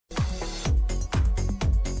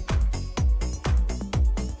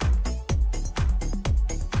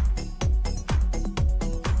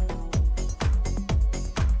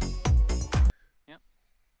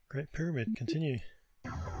Great Pyramid, continue.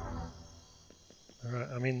 Alright,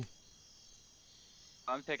 I'm in.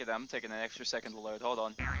 I'm taking an extra second to load. Hold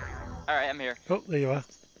on. Alright, I'm here. Oh, there you are.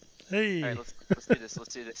 Hey! Alright, let's do this.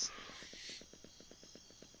 Let's do this.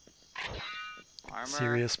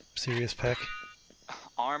 Armor. Serious pack.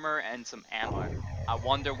 Armor and some ammo. I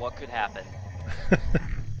wonder what could happen.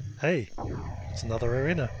 Hey, it's another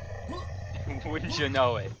arena. Wouldn't you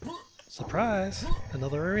know it? Surprise!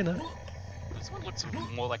 Another arena. This one looks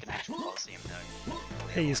more like an actual Coliseum though.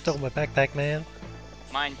 Hey, you stole my backpack, man.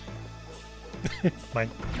 Mine.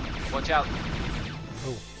 Mine. Watch out.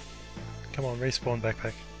 Oh. Come on, respawn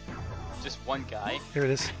backpack. Just one guy. Here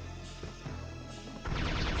it is.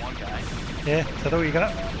 Just one guy. Yeah, is that all you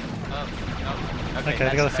got? Oh, no. Okay,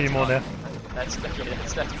 I got a few more now. That's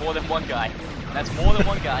more than one guy. That's more than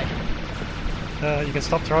one guy. You can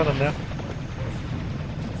stop throwing them now.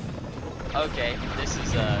 Okay, this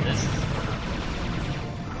is A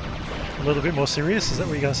little bit more serious, is that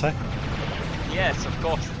what you're going to say? yes, of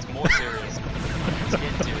course, it's more serious. Let's get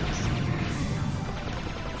into this.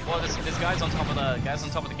 Well, this guy's on top of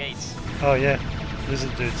the gates. Oh yeah,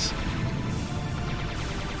 lizard dudes.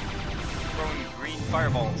 Throwing green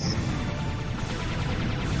fireballs.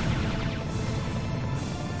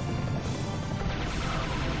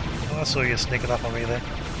 Oh, I saw you sneaking up on me there.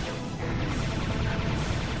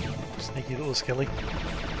 Sneaky little skelly.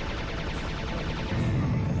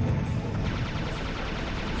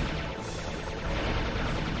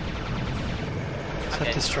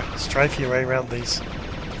 Just have to strafe your way around these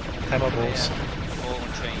hammer balls. Yeah, ball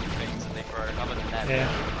and chain things that they throw. Other than that, Yeah.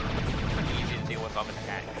 pretty easy to deal with other than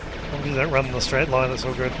that. As long as you don't run in a straight line, it's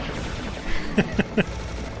all good.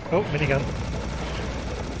 Oh, minigun.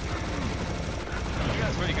 You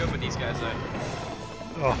guys pretty good with these guys though.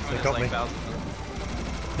 Oh, they got me. Thousands.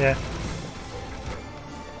 Yeah.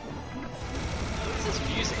 What's this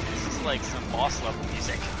music? This is like some boss level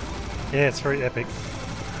music. Yeah, it's very epic.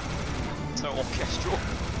 So orchestral.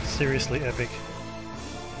 Seriously epic.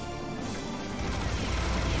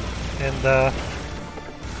 And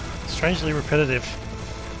strangely repetitive,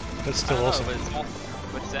 but still awesome.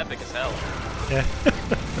 But it's epic as hell. Yeah.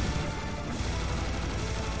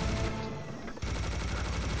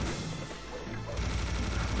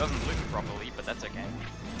 Doesn't look properly, but that's okay.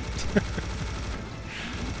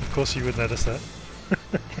 Of course you would notice that.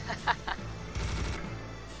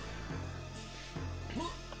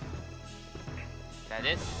 That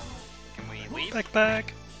it? Can we leave? Backpack!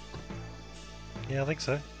 Yeah, I think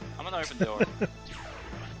so. I'm gonna open the door.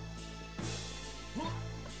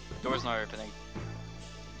 Door's not opening.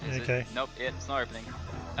 Is Okay. It? Nope, it's not opening.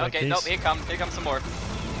 Like Okay, these? nope, here comes some more.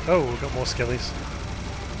 Oh, we've got more skellies.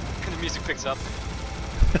 The music picks up.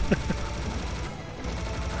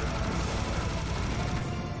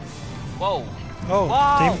 Whoa! Oh,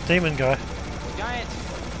 Wow! demon guy. Giant!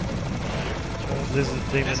 Lizard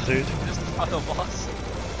demon dude. This is not a boss.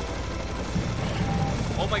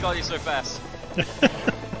 Oh my god, he's so fast.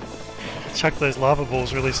 Chuck those lava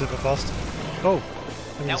balls really super fast. Oh,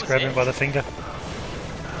 let me just was grab him it? by the finger.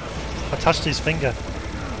 I touched his finger.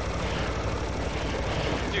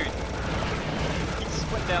 Dude. He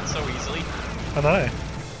just went down so easily. I know.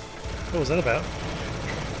 What was that about?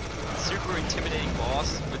 Super intimidating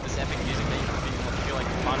boss with this epic music that you feel like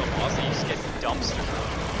the final boss and you just get dumpstered.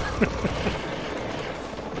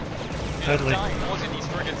 Totally. I'm dying more to these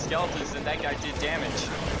friggin' skeletons than that guy did damage.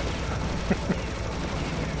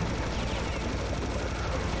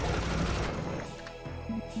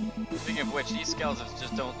 Speaking of which, these skeletons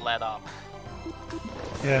just don't let up.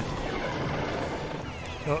 Yeah.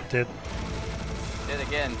 Oh, dead. Dead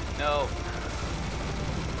again. No.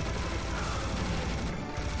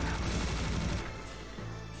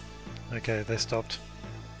 Okay, they stopped.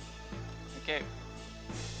 Okay.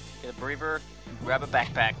 Get a breather. Grab a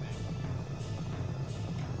backpack.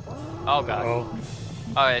 Oh god. Oh,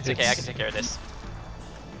 Oh, it's okay. I can take care of this.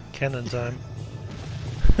 cannon time.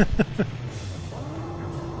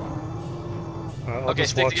 Alright, I'll Okay,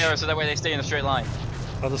 just stick watch. together so that way they stay in a straight line.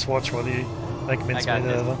 I'll just watch while you make I mincemeat got out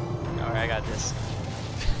this. of them. Alright, I got this.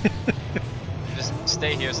 Just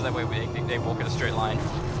stay here so that way they walk in a straight line.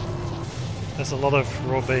 There's a lot of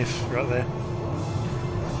raw beef right there.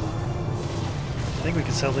 I think we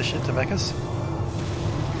could sell this shit to Macca's.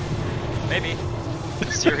 Maybe.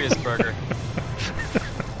 Serious burger.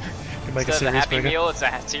 Can make a Instead of a serious happy burger. meal, it's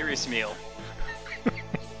a serious meal.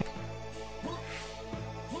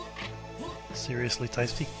 Seriously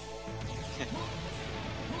tasty.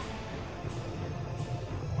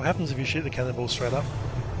 What happens if you shoot the cannonball straight up?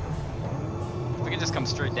 We can just come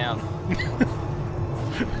straight down.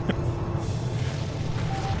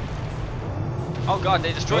 Oh god,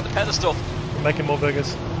 they destroyed the pedestal. We're making more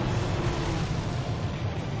burgers.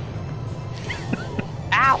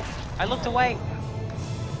 Ow! I looked away.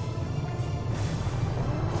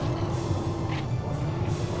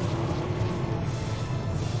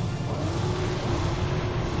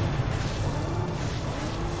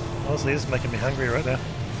 Honestly, this is making me hungry right now.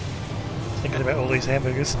 Thinking about all these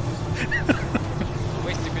hamburgers.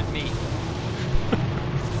 Waste of good meat.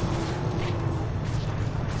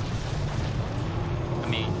 I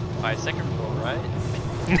mean, by second floor, right?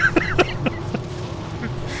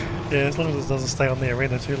 Yeah, as long as it doesn't stay on the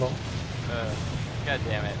arena too long. God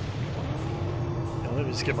damn it. Yeah, let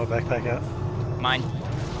me just get my backpack out. Mine.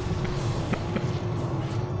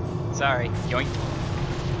 Sorry. Yoink.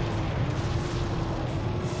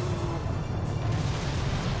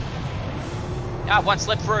 Ah, one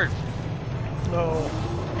slipped through. No.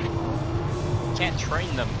 Can't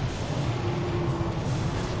train them.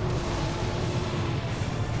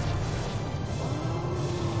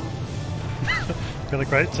 Got a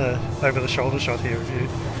great over-the-shoulder shot here of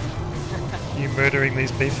you murdering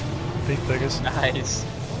these beef burgers. Nice.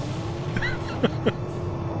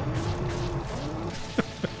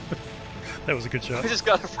 That was a good shot. I just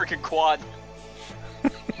got a freaking quad.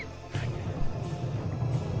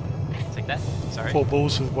 Take that. Sorry. 4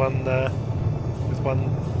 balls with one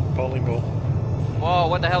bowling ball. Whoa,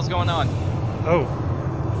 what the hell's going on? Oh,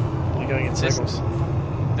 you're going in circles.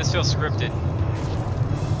 This feels scripted.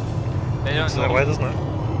 They don't It's that way, doesn't it?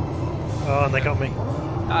 Oh, and they got me.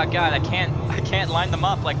 Oh god, I can't line them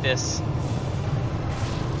up like this.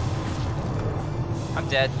 I'm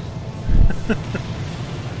dead.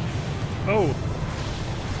 Oh!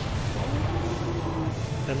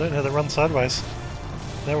 They learned how to run sideways.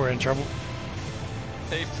 Now we're in trouble.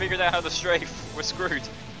 They figured out how to strafe. We're screwed.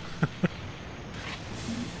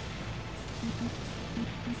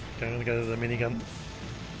 Okay, I'm gonna go to the minigun.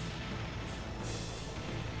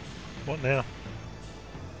 What now?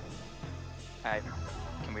 Alright,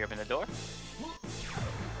 can we open the door?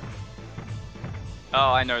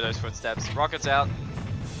 Oh, I know those footsteps. Rockets out.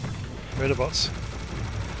 Murderbots.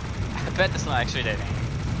 I bet that's not actually their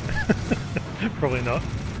name. Probably not.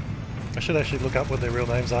 I should actually look up what their real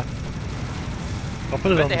names are. I'll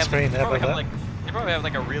put it on the screen, how about that? They probably have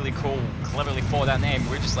like a really cool, cleverly thought out name.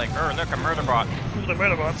 We're just like, oh look, a murder bot. The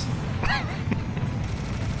murderbots!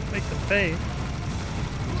 Make them pay.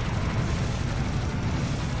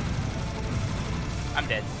 I'm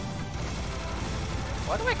dead.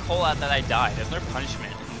 Why do I call out that I died? There's no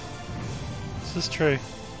punishment. This is true.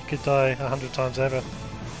 You could die 100 times over.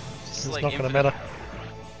 It's It's like not going to infinite. matter.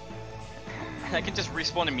 I can just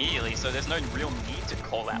respawn immediately, so there's no real need to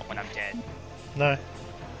call out when I'm dead. No.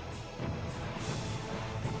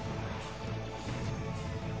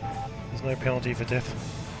 There's no penalty for death.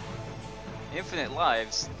 Infinite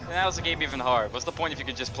lives? How's the game even hard? What's the point if you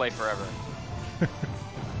could just play forever?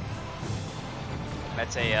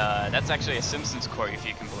 That's actually a Simpsons quote, if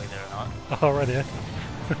you can believe it or not. Oh, right, yeah.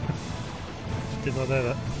 Did not know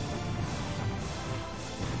that.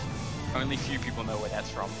 Only few people know where that's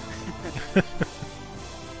from.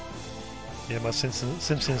 Yeah, my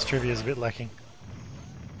Simpsons trivia is a bit lacking.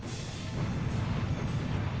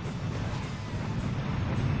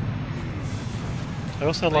 I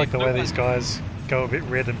also like the way these guys go a bit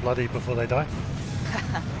red and bloody before they die.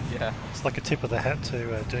 Yeah. It's like a tip of the hat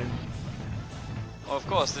to Doom. Well, of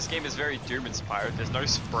course, this game is very Doom inspired. There's no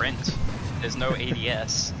sprint. There's no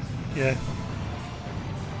ADS. Yeah.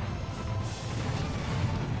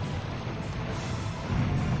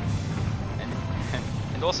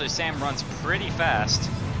 And also, Sam runs pretty fast.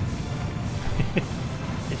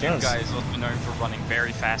 He Doom does. guy is also known for running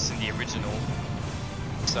very fast in the original.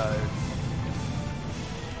 So...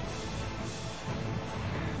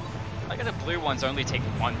 I got the blue ones only take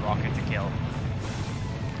one rocket to kill.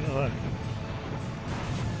 Oh,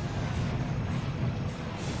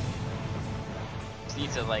 Just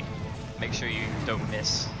need to like make sure you don't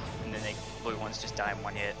miss, and then the blue ones just die in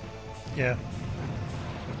one hit. yeah.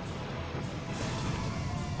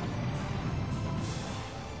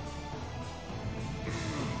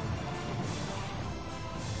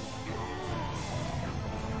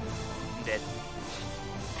 I'm dead.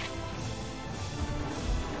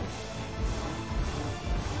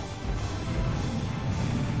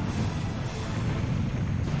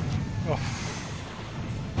 Oh.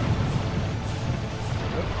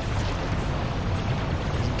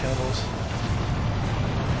 Some cannibals.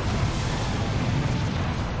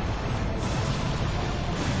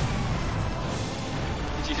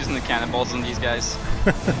 He's using the cannonballs on these guys.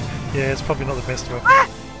 Yeah, it's probably not the best weapon.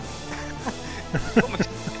 What much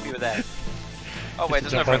hit me with that? Oh wait,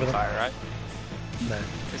 there's no Jump over friendly them. fire, right? No.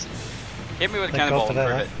 Hit me with a Thank God cannonball for and that,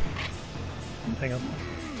 prove Hang on.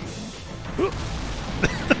 it.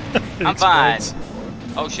 I'm fine.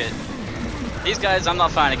 Oh shit. These guys I'm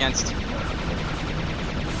not fine against.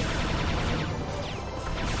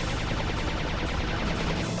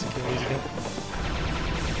 Skillies again.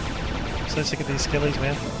 So sick of these skillies,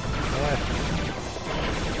 man. Why?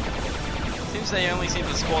 Seems they only seem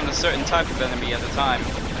to spawn a certain type of enemy at a time.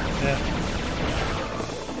 Yeah.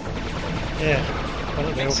 Yeah. Why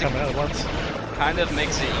don't they all come out at once? Kind of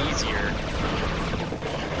makes it easier.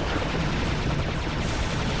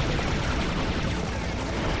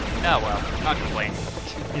 Oh well, not complaining.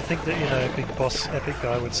 You think that, you know, Big Boss Epic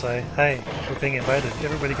Guy would say, hey, we're being invaded,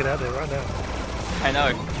 everybody get out there right now. I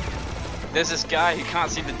know. There's this guy who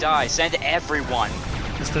can't seem to die. Send everyone.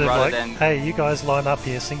 Instead of like, hey, you guys line up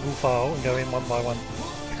here, single file, and go in one by one.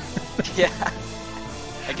 Yeah.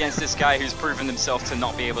 Against this guy who's proven himself to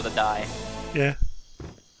not be able to die. Yeah.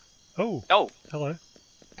 Oh. Oh. Hello.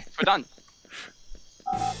 We're done.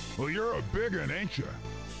 Well, you're a big one, ain't you?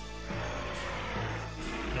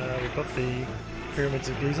 We've got the Pyramids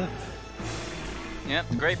of Giza. Yep,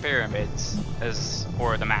 the Great Pyramids,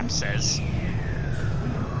 or the map says.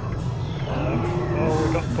 Oh,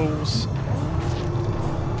 we've got fools.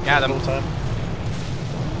 Got him. Full time.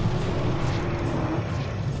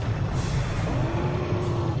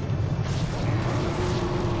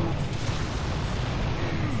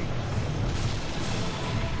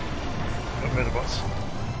 Got Metabots.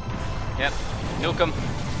 Yep. Nuke them.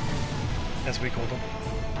 As we call them.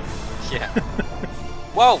 Yeah.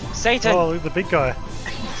 Whoa, Satan! Oh, look, the big guy.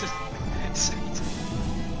 Satan.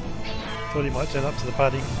 Thought he might turn up to the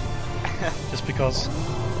party. Just because. So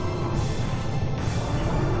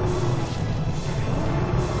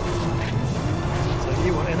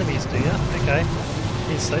you want enemies, do you? Okay.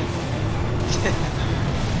 He's Satan.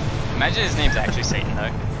 Imagine his name's actually Satan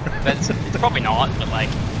though. But it's probably not, but like,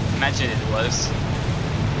 imagine it was.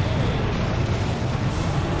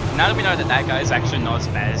 Now that we know that that guy is actually not as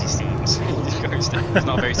bad as he seems, he's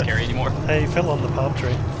not very scary anymore. Hey, he fell on the palm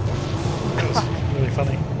tree. It was really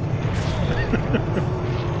funny.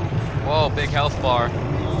 Whoa, big health bar.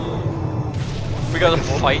 We gotta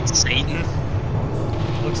fight Satan.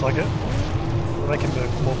 Looks like it. We're making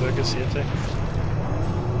more burgers here too.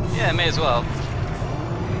 Yeah, may as well.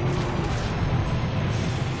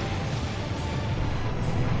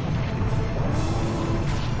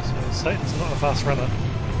 So Satan's not a fast runner.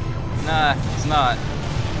 Nah, it's not.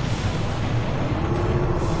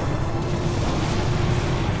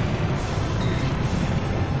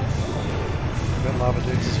 We've got lava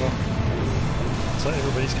dudes as well. So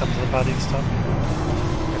everybody's come to the party this time.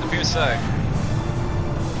 It appears so.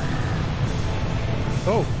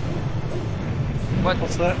 Oh! What?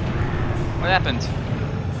 What's that? What happened?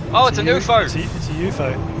 Oh, it's an UFO! It's a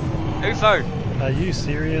UFO. UFO! Are you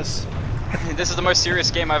serious? This is the most serious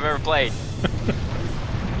game I've ever played.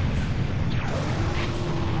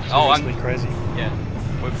 Oh, I'm crazy. Yeah,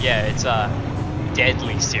 well, yeah, it's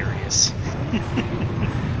deadly serious.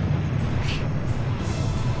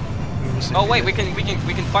 Oh wait, we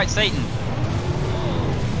can fight Satan.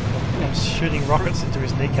 I'm shooting rockets into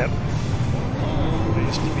his kneecap. There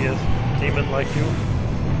used to be a demon like you.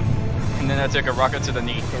 And then I took a rocket to the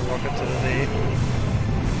knee. A rocket to the knee.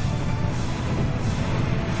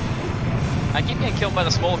 I keep getting killed by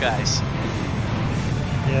the small guys.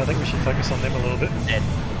 Yeah, I think we should focus on them a little bit. Dead.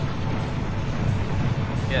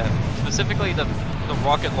 Yeah, specifically the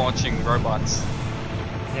rocket launching robots.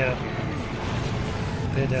 Yeah.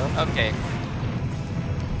 They're down. Okay.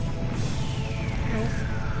 Health.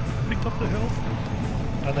 Picked up the health.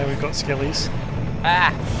 I know we've got skellies.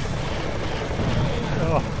 Ah!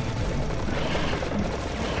 Oh.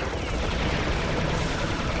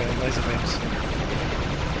 Okay, laser beams.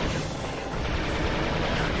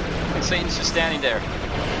 Satan's just standing there.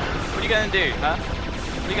 What are you gonna do, huh?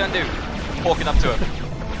 What are you gonna do? Walking up to him.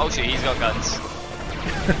 Oh shit, he's got guns.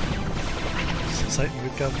 Satan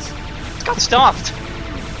with guns. It's got stuffed!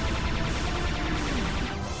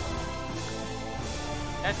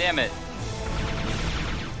 God damn it.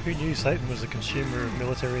 Who knew Satan was a consumer of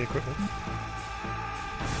military equipment?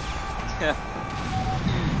 Yeah.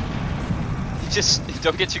 Just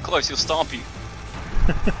don't get too close, he'll stomp you.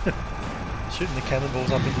 Shooting the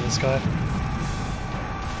cannonballs up into the sky.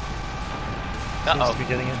 Seems to be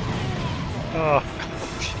getting it. Oh.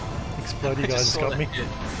 Explodey guy just got me.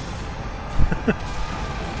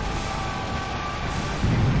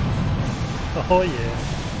 Oh yeah.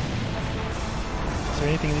 Is there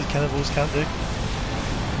anything these cannibals can't do?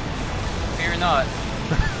 Fear not.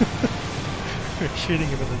 We're shooting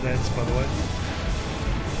him in the dance, by the way.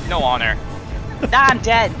 No honor. Nah, I'm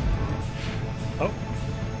dead. Oh,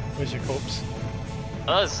 where's your corpse?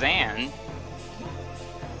 Zan.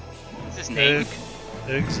 What's his name?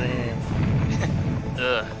 Zan.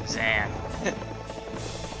 Zan.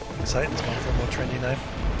 Satan's gone for a more trendy name.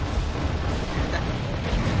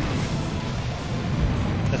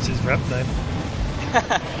 That's his rap name.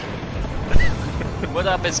 What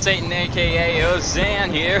up, it's Satan, aka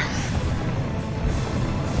Zan here.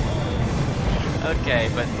 Okay,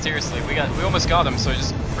 but seriously, we almost got him, so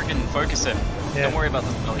just freaking focus him. Yeah. Don't worry about the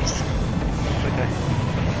skellies. Okay.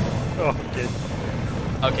 Oh, dead.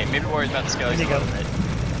 Okay, maybe worry about the skellies a little bit.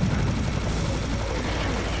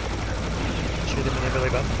 Shoot him in the belly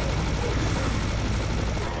button.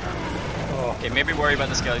 Oh. Okay, maybe worry about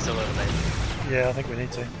the skellies a little bit. Yeah, I think we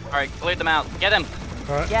need to. Alright, clear them out. Get him!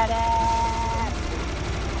 Alright. Get him!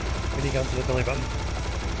 Minigun to the belly button.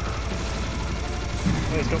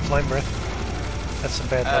 Oh, he's got flame breath. That's some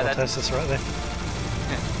bad halitosis right there.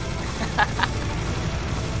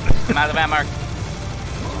 I'm out of ammo.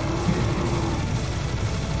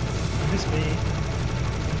 Miss me.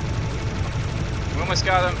 We almost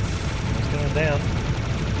got him. He's going down.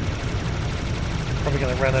 Probably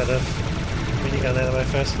going to run out of minigun ammo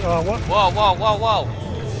first. Oh, what? Whoa, whoa, whoa, whoa!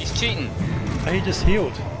 He's cheating. Oh, he just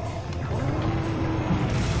healed.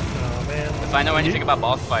 Oh, man. If I know anything about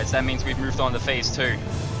boss fights, that means we've moved on to phase 2.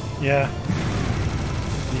 Yeah.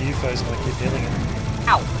 The UFO's going to keep healing him.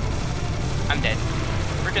 Ow! I'm dead.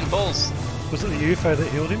 Freaking bulls. Was it the UFO that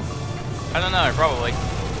healed him? I don't know, probably.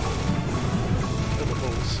 Kill the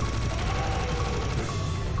bulls.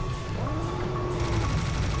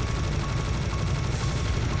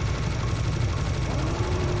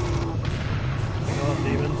 Come on,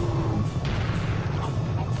 demon.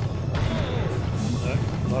 No,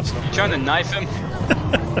 knife's not You trying to knife him?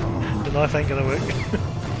 The knife ain't gonna work.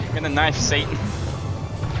 I'm gonna knife Satan.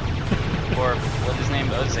 Or what's his name?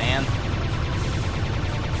 Zan.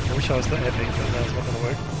 I wish I was that epic, but no, it's not gonna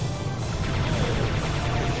work.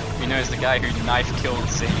 You know, it's the guy who knife killed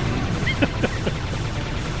Satan.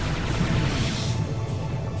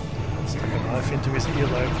 Stuck a knife into his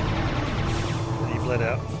earlobe and he bled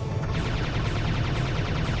out.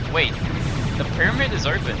 Wait, the pyramid is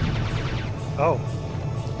open. Oh,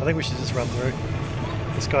 I think we should just run through.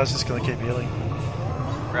 This guy's just gonna keep healing.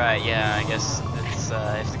 Right, yeah, I guess it's,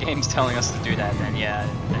 if the game's telling us to do that, then yeah,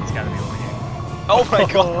 it's gotta be over here. Oh my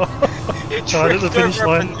god! He Tried at the finish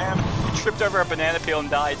line. He tripped over a banana peel and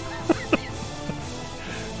died.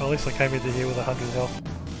 Well, at least I came into here with 100 health.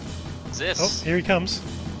 What's this? Oh, here he comes.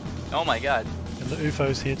 Oh my god. And the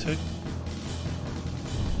UFO's here too.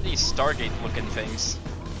 These Stargate looking things.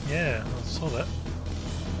 Yeah, I saw that.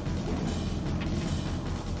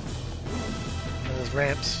 And there's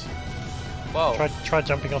ramps. Whoa. Try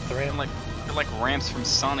jumping off the ramp. They're like ramps from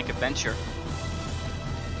Sonic Adventure.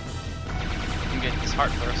 I'm getting his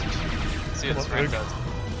heart first. Let's see what this ramp does.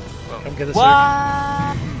 Whoa. Come get us.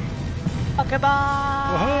 What? Oh, come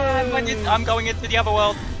on! Whoa. I'm going into the other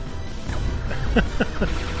world.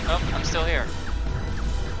 Oh, I'm still here.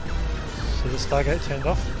 So the Stargate turned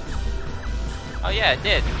off? Oh yeah, it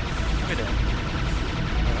did. Look at it.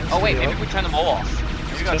 Alright, Oh wait, see maybe you we turn them all off.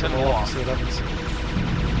 Maybe we gotta turn them all off. See what happens.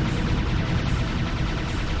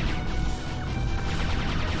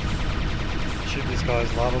 Shoot these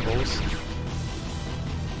guys lava balls.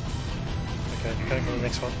 Okay, going for the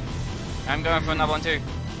next one. I'm going for another one too.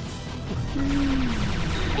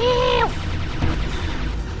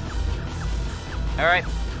 Alright.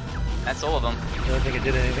 That's all of them. I don't think it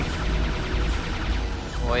did anything.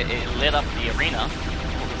 Well, it lit up the arena.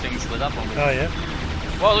 All the things lit up on me. Oh yeah?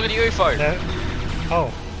 Whoa, look at the UFO! No.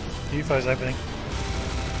 Oh, the UFO's opening.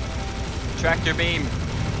 Tractor beam.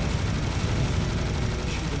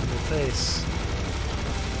 Shoot him in the face.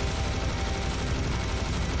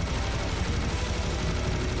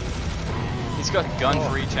 He's got a gun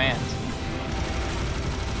for each hand.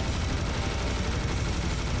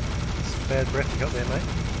 Some bad breath you got there, mate.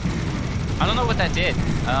 I don't know what that did.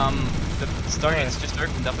 The Stargate's just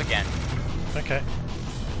opened up again. Okay,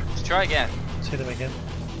 Let's try again. let's hit him again.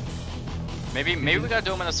 Maybe we gotta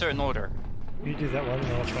do them in a certain order. You do that one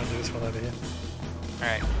and I'll try and do this one over here.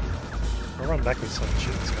 Alright. I'll run backwards so I can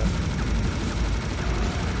shoot this guy.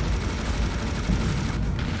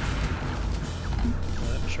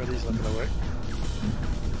 I'm sure these are not going to work.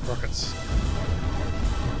 Rockets.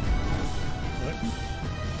 Nope.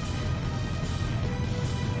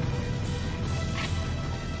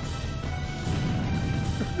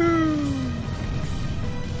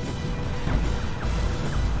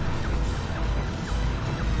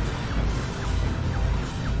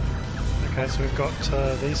 Okay, so we've got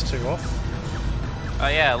these two off. Oh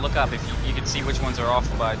yeah, look up if you can see which ones are off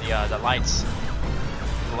by the lights.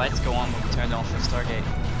 The lights go on when we turn off the Stargate.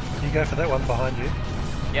 You go for that one behind you.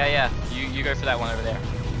 Yeah. You go for that one over there.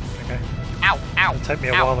 Okay. Ow! Ow! It'll take me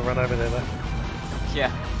a Ow. while to run over there though.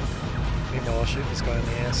 Yeah. Meanwhile, I'll shoot this guy in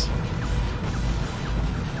the ass.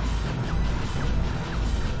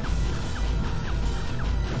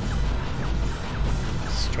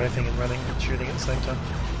 Strafing and running and shooting at the same time.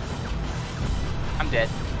 I'm dead.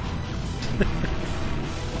 Did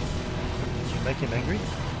you make him angry?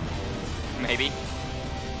 Maybe.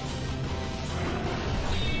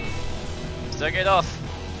 Stargate off.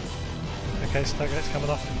 Okay, Stargate's coming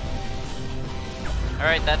off.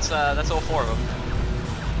 Alright, that's all 4 of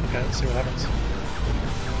them. Okay, let's see what happens.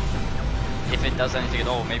 If it does anything at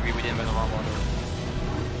all, maybe we didn't win the wrong one.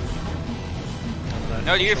 I don't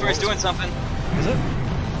know. No, the UFO is doing something. Is it?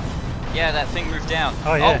 Yeah, that thing moved down.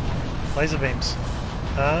 Oh yeah, laser beams.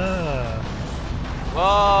 Ah,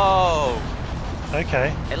 Whoa!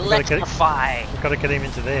 okay. Electrify! We've got to get him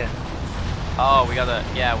into there. Oh, we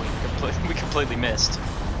we completely missed.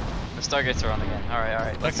 The Stargates are on again.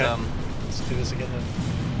 Alright, let's Okay. Let's do this again then.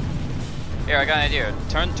 Here, I got an idea.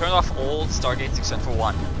 Turn off all Stargates except for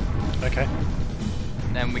one. Okay.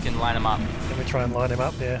 Then we can line them up. Let me try and line him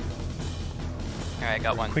up there. Alright,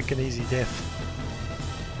 got one. Quick and easy death.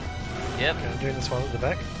 Yep. Okay, I'm doing this one at the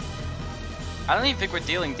back. I don't even think we're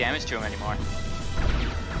dealing damage to him anymore.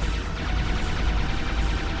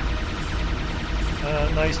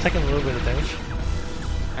 No, he's taking a little bit of damage.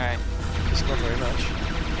 Alright. Just not very much.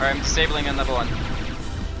 Alright, I'm disabling another one.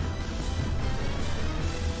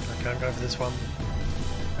 Okay, I'm going for this one.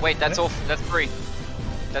 Wait, that's Okay. all. That's free.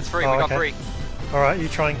 That's free. Oh, We got okay. free. Alright, you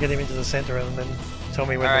try and get him into the center and then tell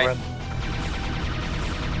me when All to right. run.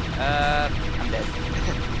 I'm dead.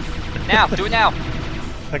 Now, do it now.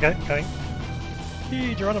 Okay, going.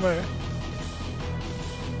 Yee, Geronimo.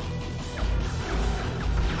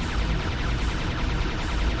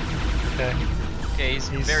 Okay, Okay, he's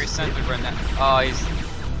He's- very centered right now. Oh, he's.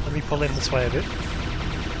 let me pull him this way a bit.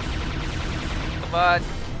 But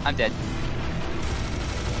I'm dead.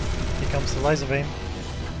 Here comes the laser beam.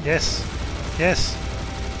 Yes, yes.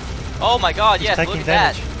 Oh my God! He's Yes, taking look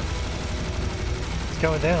at damage. that. It's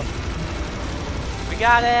going down. We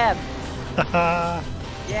got him. Haha.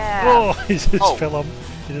 Yeah. Oh, he just Oh. fell on.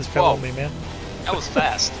 He just fell Whoa. on me, man. That was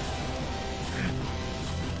fast.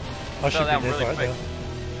 I should be down dead really right quick. now.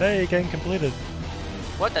 Hey, game completed.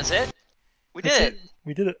 What? That's it? We That's did it.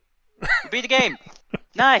 We did it. We beat the game.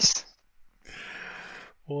 Nice.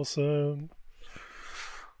 Awesome.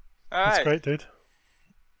 All That's right. great, dude.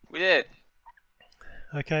 We did it.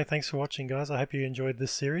 Okay, thanks for watching, guys. I hope you enjoyed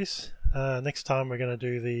this series. Next time we're going to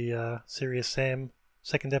do the Serious Sam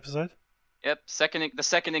second episode. Yep. The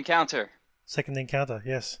second encounter. Second encounter,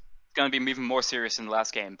 yes. It's gonna be even more serious than the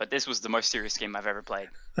last game, but this was the most serious game I've ever played.